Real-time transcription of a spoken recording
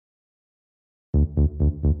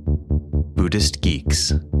Buddhist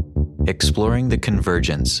Geeks, exploring the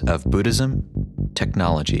convergence of Buddhism,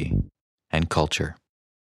 technology, and culture.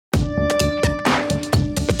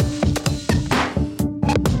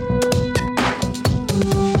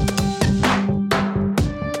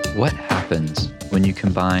 What happens when you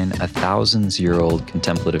combine a thousands-year-old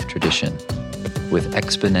contemplative tradition with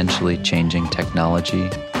exponentially changing technology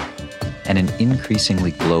and an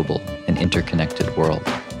increasingly global and interconnected world?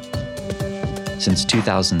 Since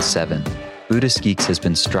 2007, Buddhist Geeks has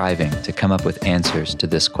been striving to come up with answers to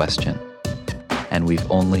this question, and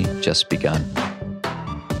we've only just begun.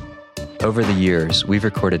 Over the years, we've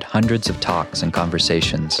recorded hundreds of talks and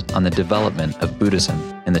conversations on the development of Buddhism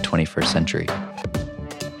in the 21st century.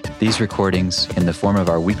 These recordings, in the form of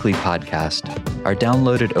our weekly podcast, are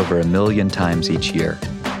downloaded over 1 million times each year,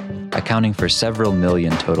 accounting for several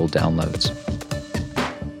million total downloads.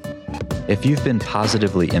 If you've been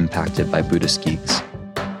positively impacted by Buddhist Geeks,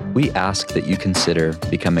 we ask that you consider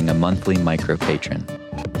becoming a monthly micro-patron.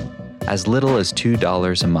 As little as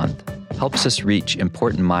 $2 a month helps us reach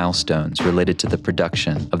important milestones related to the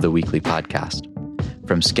production of the weekly podcast,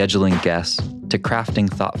 from scheduling guests to crafting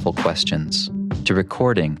thoughtful questions, to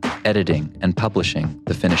recording, editing, and publishing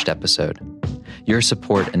the finished episode. Your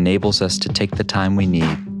support enables us to take the time we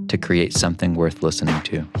need to create something worth listening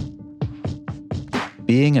to.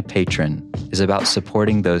 Being a patron is about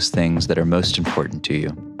supporting those things that are most important to you,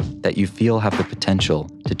 that you feel have the potential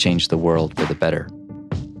to change the world for the better.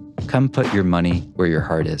 Come put your money where your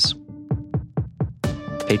heart is.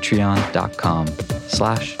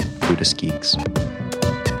 Patreon.com/Buddhist Geeks.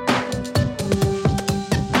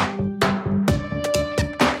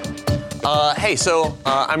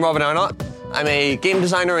 I'm Robin Arnott. I'm a game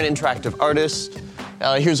designer and interactive artist.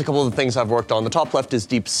 Here's a couple of the things I've worked on. The top left is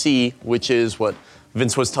Deep Sea, which is what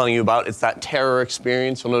Vince was telling you about. It's that terror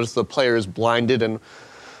experience. You'll notice the player is blinded and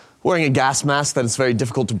wearing a gas mask that it's very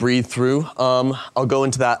difficult to breathe through. I'll go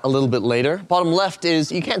into that a little bit later. Bottom left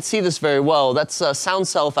is, you can't see this very well, that's Sound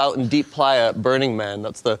Self out in Deep Playa at Burning Man.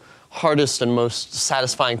 That's the hardest and most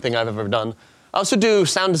satisfying thing I've ever done. I also do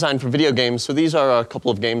sound design for video games, so these are a couple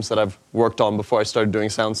of games that I've worked on before I started doing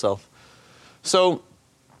Sound Self. So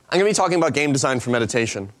I'm going to be talking about game design for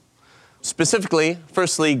meditation. Specifically,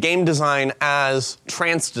 firstly, game design as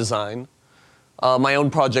trance design, my own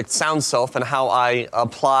project Sound Self and how I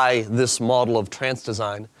apply this model of trance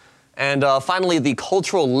design. And finally, the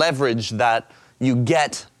cultural leverage that you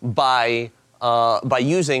get by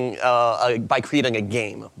creating a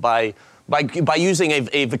game, by using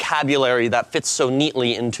a vocabulary that fits so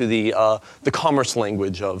neatly into the commerce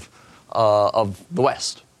language of the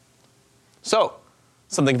West. So,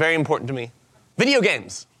 something very important to me: video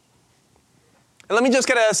games. And let me just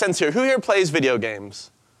get a sense here. Who here plays video games?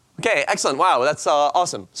 Okay, excellent. Wow, that's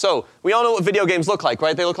awesome. So, we all know what video games look like,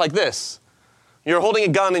 right? They look like this. You're holding a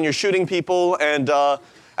gun and you're shooting people, and at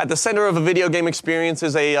the center of a video game experience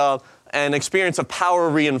is an experience of power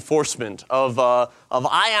reinforcement, of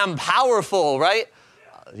I am powerful, right?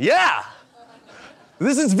 Yeah!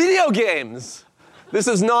 This is video games. This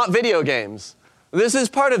is not video games. This is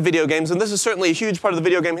part of video games, and this is certainly a huge part of the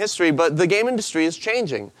video game history, but the game industry is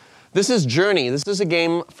changing. This is Journey. This is a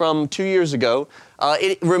game from 2 years ago.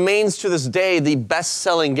 It remains to this day the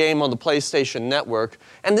best-selling game on the PlayStation Network.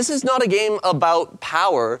 And this is not a game about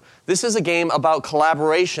power. This is a game about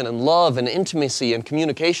collaboration and love and intimacy and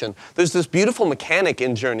communication. There's this beautiful mechanic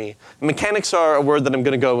in Journey. Mechanics are a word that I'm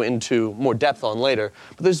going to go into more depth on later.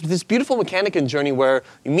 But there's this beautiful mechanic in Journey where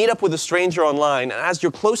you meet up with a stranger online, and as you're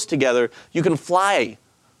close together, you can fly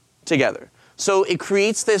together. So it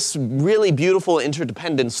creates this really beautiful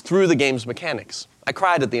interdependence through the game's mechanics. I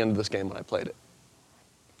cried at the end of this game when I played it.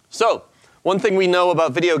 So, one thing we know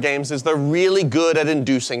about video games is they're really good at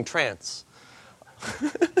inducing trance.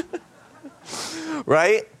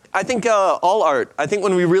 Right? I think all art, I think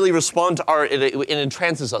when we really respond to art, it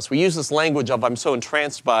entrances us. We use this language of, I'm so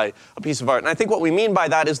entranced by a piece of art. And I think what we mean by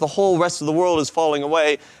that is the whole rest of the world is falling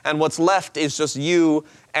away, and what's left is just you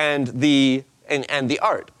and the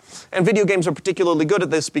art. And video games are particularly good at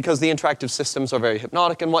this because the interactive systems are very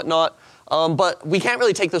hypnotic and whatnot. But we can't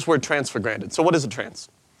really take this word trance for granted. So what is a trance?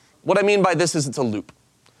 What I mean by this is it's a loop.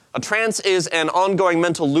 A trance is an ongoing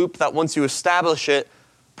mental loop that once you establish it,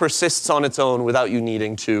 persists on its own without you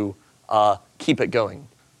needing to keep it going.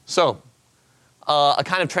 So a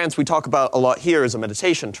kind of trance we talk about a lot here is a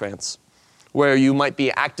meditation trance, where you might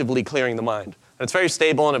be actively clearing the mind. And it's very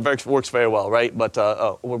stable and it works very well, right? But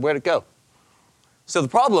where'd it go? So the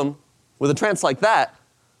problem with a trance like that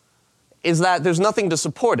is that there's nothing to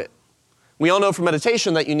support it. We all know from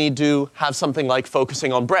meditation that you need to have something like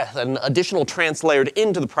focusing on breath, an additional trance layered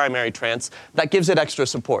into the primary trance that gives it extra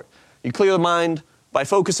support. You clear the mind by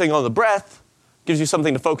focusing on the breath, gives you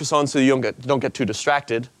something to focus on so you don't get too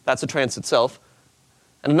distracted. That's a trance itself.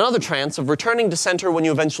 And another trance of returning to center when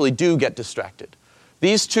you eventually do get distracted.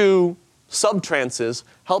 These two sub-trances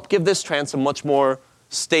help give this trance a much more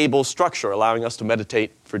stable structure, allowing us to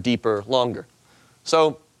meditate for deeper, longer.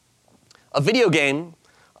 So a video game,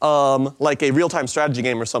 like a real-time strategy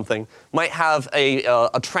game or something, might have a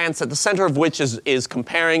trance at the center of which is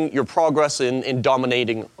comparing your progress in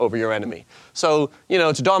dominating over your enemy. So,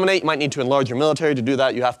 to dominate, you might need to enlarge your military. To do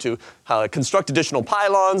that, you have to construct additional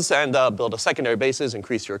pylons and build a secondary bases,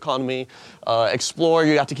 increase your economy. Explore,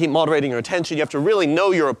 you have to keep moderating your attention. You have to really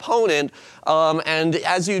know your opponent. And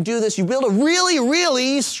as you do this, you build a really,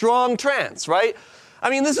 really strong trance, right? I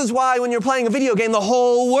mean, this is why when you're playing a video game, the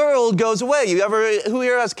whole world goes away. Who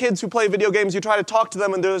here has kids who play video games, you try to talk to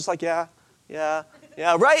them and they're just like, yeah,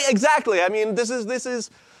 right? Exactly. I mean,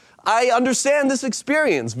 I understand this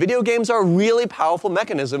experience. Video games are a really powerful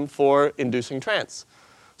mechanism for inducing trance.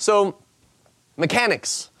 So,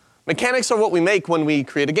 mechanics. Mechanics are what we make when we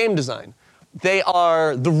create a game design. They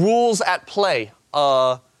are the rules at play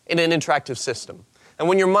in an interactive system. And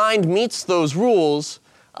when your mind meets those rules,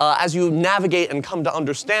 as you navigate and come to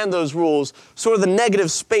understand those rules, sort of the negative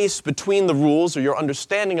space between the rules or your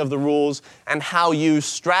understanding of the rules and how you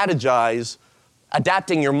strategize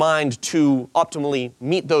adapting your mind to optimally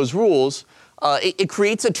meet those rules, it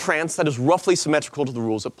creates a trance that is roughly symmetrical to the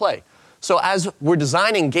rules at play. So as we're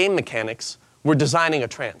designing game mechanics, we're designing a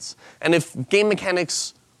trance. And if game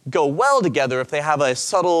mechanics go well together, if they have a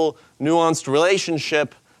subtle, nuanced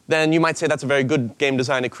relationship, then you might say that's a very good game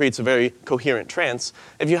design. It creates a very coherent trance.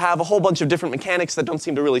 If you have a whole bunch of different mechanics that don't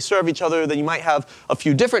seem to really serve each other, then you might have a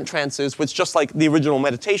few different trances, which, just like the original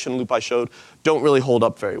meditation loop I showed, don't really hold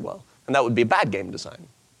up very well. And that would be a bad game design.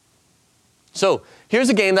 So here's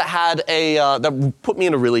a game that that put me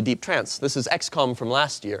in a really deep trance. This is XCOM from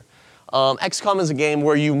last year. XCOM is a game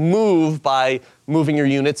where you move by moving your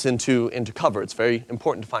units into cover. It's very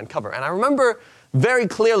important to find cover. And I remember very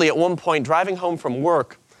clearly at one point driving home from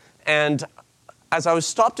work, and as I was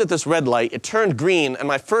stopped at this red light, it turned green, and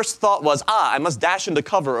my first thought was, I must dash into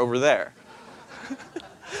cover over there.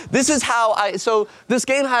 So this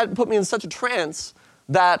game had put me in such a trance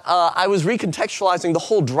that I was recontextualizing the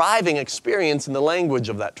whole driving experience in the language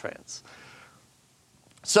of that trance.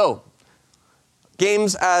 So,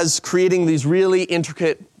 games as creating these really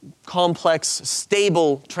intricate, complex,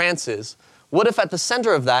 stable trances. What if at the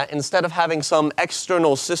center of that, instead of having some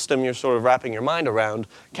external system you're sort of wrapping your mind around,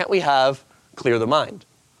 can't we have clear the mind?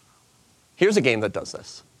 Here's a game that does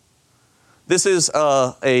this. This is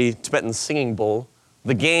a Tibetan singing bowl.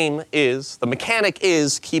 The mechanic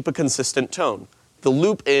is keep a consistent tone. The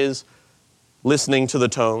loop is listening to the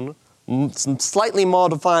tone, slightly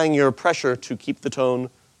modifying your pressure to keep the tone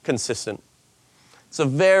consistent. It's a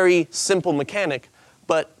very simple mechanic,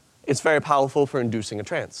 but it's very powerful for inducing a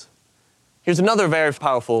trance. Here's another very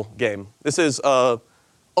powerful game. This is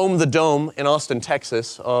Ohm the Dome in Austin,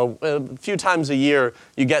 Texas. A few times a year,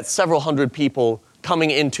 you get several hundred people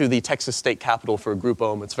coming into the Texas State Capitol for a group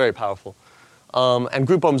Ohm. It's very powerful. And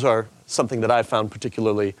group Ohms are something that I've found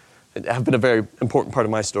particularly have been a very important part of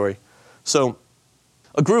my story. So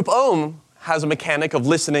a group Ohm has a mechanic of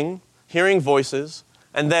listening, hearing voices,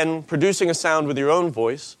 and then producing a sound with your own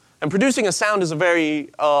voice. And producing a sound is a very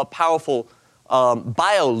powerful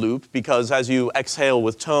bio loop, because as you exhale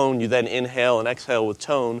with tone, you then inhale and exhale with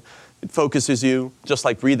tone. It focuses you, just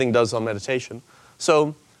like breathing does on meditation.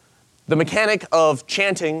 So the mechanic of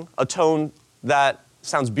chanting a tone that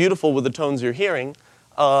sounds beautiful with the tones you're hearing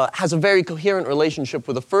has a very coherent relationship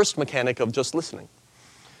with the first mechanic of just listening,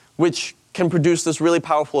 which can produce this really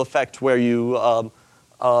powerful effect where you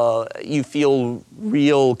feel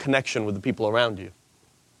real connection with the people around you.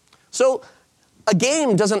 So a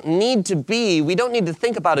game doesn't need to be, we don't need to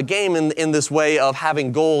think about a game in this way of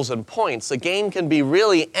having goals and points. A game can be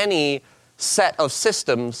really any set of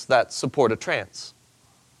systems that support a trance.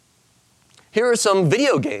 Here are some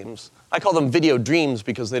video games. I call them video dreams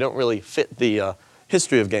because they don't really fit the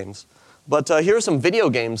history of games. But here are some video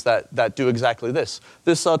games that do exactly this.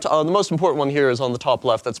 The most important one here is on the top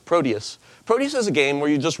left. That's Proteus. Proteus is a game where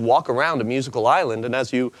you just walk around a musical island, and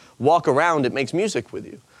as you walk around, it makes music with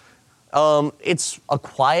you. It's a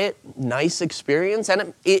quiet, nice experience,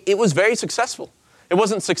 and it was very successful. It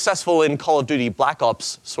wasn't successful in Call of Duty Black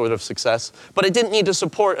Ops sort of success, but it didn't need to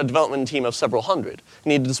support a development team of several hundred. It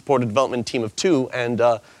needed to support a development team of 2, and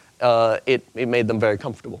it made them very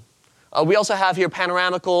comfortable. We also have here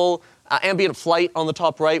Panoramical Ambient Flight on the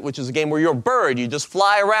top right, which is a game where you're a bird. You just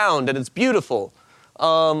fly around, and it's beautiful.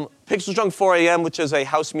 Pixel Junk 4 AM, which is a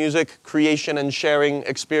house music creation and sharing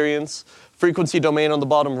experience. Frequency domain on the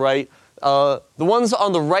bottom right. The ones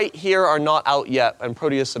on the right here are not out yet, and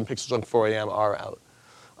Proteus and Pixel Junk 4 AM are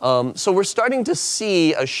out. So we're starting to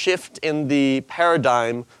see a shift in the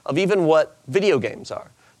paradigm of even what video games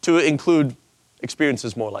are, to include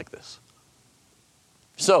experiences more like this.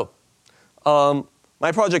 So,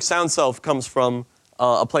 my project SoundSelf comes from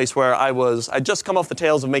a place where I'd just come off the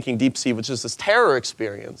tails of making DeepC, which is this terror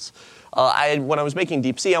experience. When I was making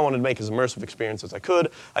DeepC, I wanted to make as immersive experience as I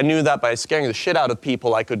could. I knew that by scaring the shit out of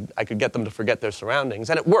people, I could get them to forget their surroundings,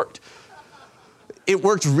 and it worked. It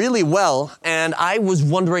worked really well, and I was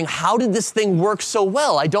wondering, how did this thing work so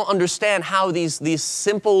well? I don't understand how these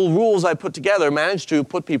simple rules I put together managed to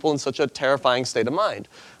put people in such a terrifying state of mind.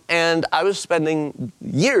 And I was spending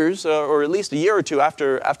years, or at least a year or two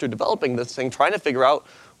after developing this thing, trying to figure out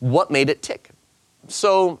what made it tick.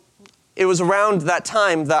 So it was around that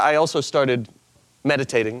time that I also started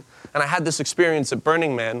meditating, and I had this experience at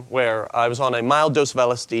Burning Man where I was on a mild dose of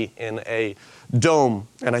LSD in a dome,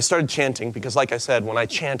 and I started chanting because, like I said, when I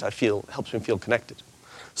chant, it helps me feel connected.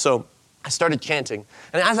 So I started chanting,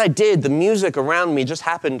 and as I did, the music around me just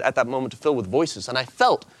happened at that moment to fill with voices, and I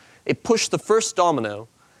felt it pushed the first domino,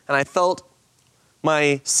 and I felt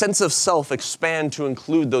my sense of self expand to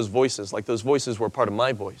include those voices, like those voices were part of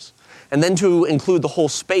my voice. And then to include the whole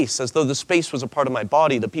space, as though the space was a part of my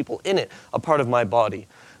body, the people in it a part of my body.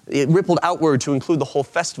 It rippled outward to include the whole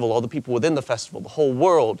festival, all the people within the festival, the whole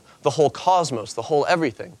world, the whole cosmos, the whole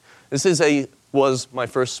everything. This was my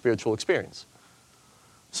first spiritual experience.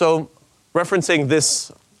 So, referencing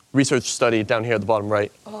this research study down here at the bottom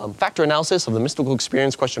right, factor analysis of the mystical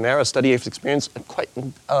experience questionnaire, a study of experience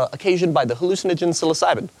occasioned by the hallucinogen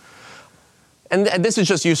psilocybin. And this is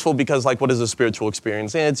just useful because, like, what is a spiritual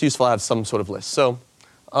experience? And it's useful to have some sort of list. So,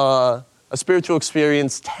 a spiritual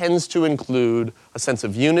experience tends to include a sense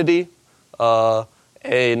of unity, an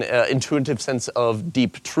intuitive sense of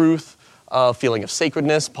deep truth, a feeling of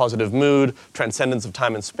sacredness, positive mood, transcendence of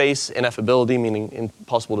time and space, ineffability, meaning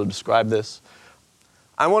impossible to describe this.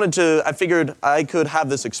 I figured I could have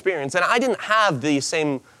this experience, and I didn't have the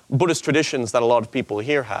same Buddhist traditions that a lot of people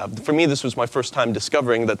here have. For me, this was my first time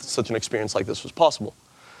discovering that such an experience like this was possible.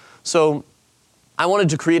 So I wanted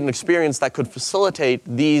to create an experience that could facilitate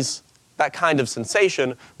that kind of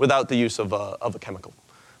sensation without the use of a chemical,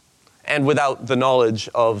 and without the knowledge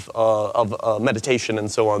of meditation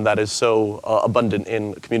and so on that is so abundant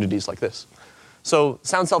in communities like this. So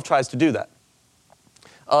SoundSelf tries to do that.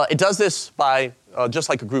 It does this by, just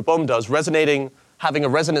like a group Om does, having a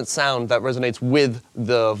resonant sound that resonates with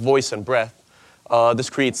the voice and breath. This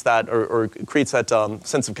creates that, or creates that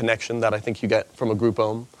sense of connection that I think you get from a group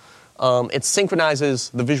Om. It synchronizes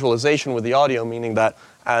the visualization with the audio, meaning that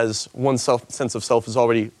as one's sense of self is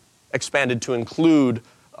already expanded to include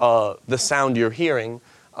the sound you're hearing,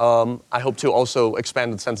 I hope to also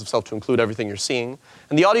expand the sense of self to include everything you're seeing.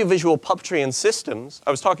 And the audiovisual puppetry and systems,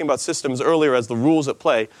 I was talking about systems earlier as the rules at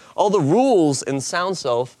play. All the rules in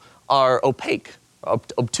SoundSelf are opaque,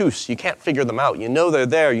 obtuse. You can't figure them out. You know they're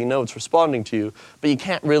there, you know it's responding to you, but you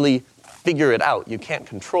can't really figure it out. You can't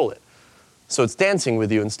control it. So it's dancing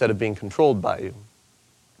with you instead of being controlled by you.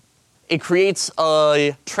 It creates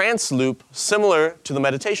a trance loop similar to the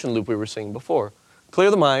meditation loop we were seeing before.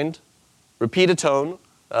 Clear the mind, repeat a tone,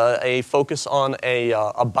 a focus on a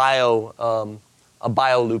bio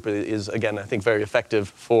loop is, again, I think very effective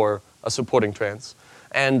for a supporting trance.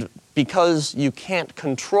 And because you can't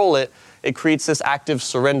control it, it creates this active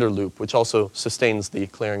surrender loop, which also sustains the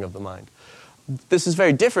clearing of the mind. This is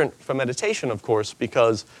very different from meditation, of course,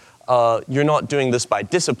 because you're not doing this by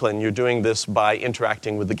discipline, you're doing this by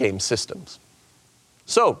interacting with the game systems.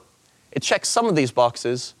 So, it checks some of these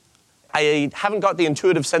boxes. I haven't got the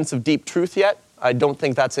intuitive sense of deep truth yet. I don't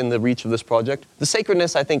think that's in the reach of this project. The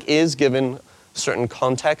sacredness, I think, is given certain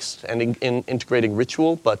context and in integrating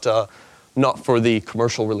ritual, but not for the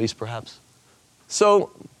commercial release, perhaps.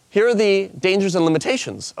 So, here are the dangers and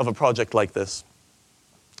limitations of a project like this.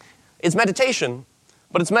 It's meditation,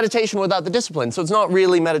 but it's meditation without the discipline, so it's not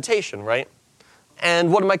really meditation, right?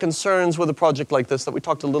 And one of my concerns with a project like this that we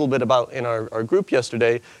talked a little bit about in our group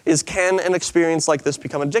yesterday is, can an experience like this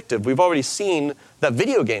become addictive? We've already seen that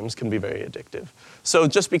video games can be very addictive. So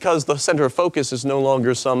just because the center of focus is no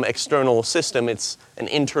longer some external system, it's an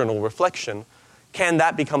internal reflection, can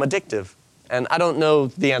that become addictive? And I don't know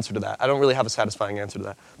the answer to that. I don't really have a satisfying answer to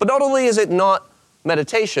that. But not only is it not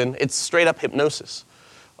meditation, it's straight up hypnosis.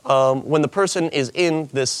 When the person is in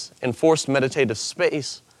this enforced meditative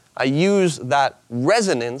space, I use that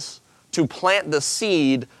resonance to plant the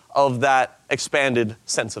seed of that expanded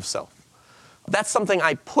sense of self. That's something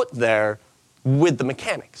I put there with the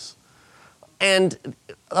mechanics. And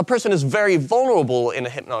a person is very vulnerable in a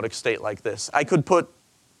hypnotic state like this. I could put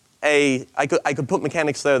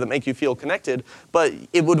mechanics there that make you feel connected, but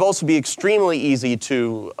it would also be extremely easy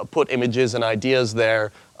to put images and ideas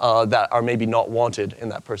there that are maybe not wanted in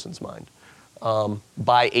that person's mind.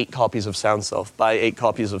 Buy 8 copies of Sound Self, buy 8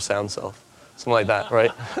 copies of Sound Self, something like that,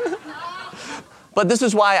 right? But this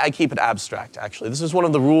is why I keep it abstract, actually. This is one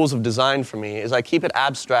of the rules of design for me, is I keep it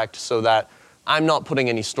abstract so that I'm not putting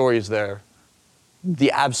any stories there.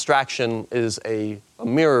 The abstraction is a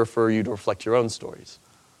mirror for you to reflect your own stories.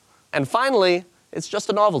 And finally, it's just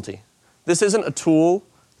a novelty. This isn't a tool.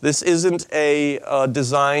 This isn't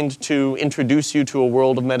designed to introduce you to a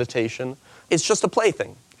world of meditation. It's just a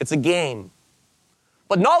plaything. It's a game.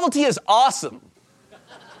 But novelty is awesome.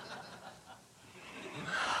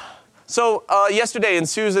 So yesterday in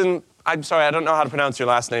Susan, I'm sorry, I don't know how to pronounce your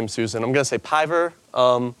last name, Susan. I'm going to say Piver.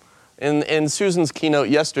 In Susan's keynote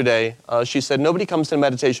yesterday, she said, nobody comes to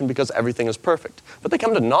meditation because everything is perfect. But they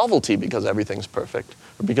come to novelty because everything's perfect.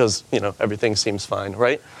 Or because, everything seems fine,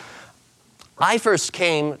 right? I first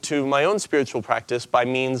came to my own spiritual practice by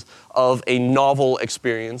means of a novel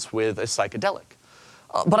experience with a psychedelic.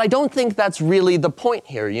 But I don't think that's really the point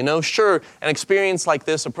here, Sure, an experience like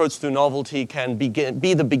this, approach through novelty, can be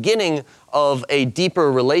the beginning of a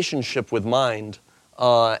deeper relationship with mind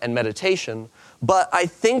and meditation. But I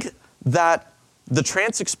think that the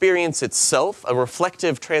trance experience itself, a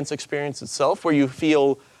reflective trance experience itself, where you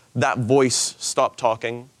feel that voice stop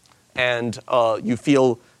talking and you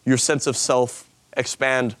feel your sense of self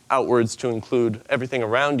expand outwards to include everything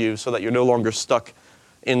around you so that you're no longer stuck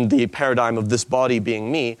in the paradigm of this body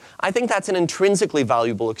being me, I think that's an intrinsically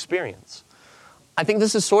valuable experience. I think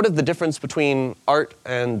this is sort of the difference between art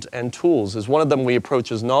and tools, is one of them we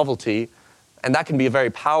approach as novelty, and that can be a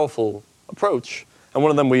very powerful approach, and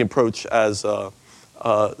one of them we approach as sort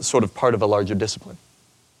of part of a larger discipline.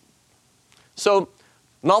 So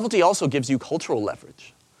novelty also gives you cultural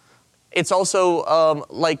leverage. It's also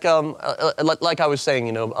like I was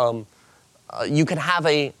saying, you can have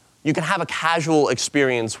a casual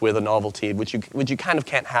experience with a novelty, which you kind of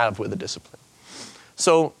can't have with a discipline.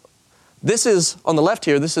 So this is, on the left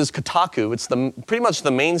here, this is Kotaku. It's pretty much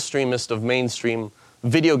the mainstreamist of mainstream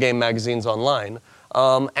video game magazines online.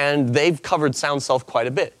 And they've covered Sound Self quite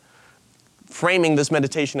a bit, framing this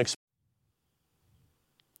meditation experience.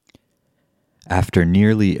 After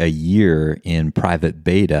nearly a year in private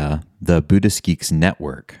beta, the Buddhist Geeks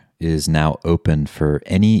Network is now open for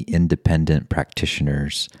any independent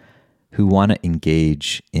practitioners who want to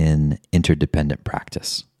engage in interdependent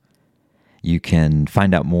practice. You can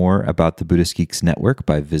find out more about the Buddhist Geeks Network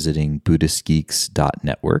by visiting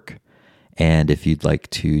buddhistgeeks.network. And if you'd like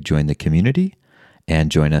to join the community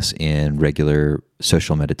and join us in regular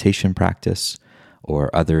social meditation practice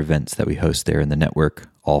or other events that we host there in the network,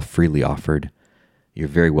 all freely offered, you're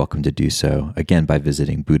very welcome to do so, again, by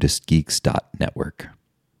visiting buddhistgeeks.network.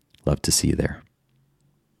 Love to see you there.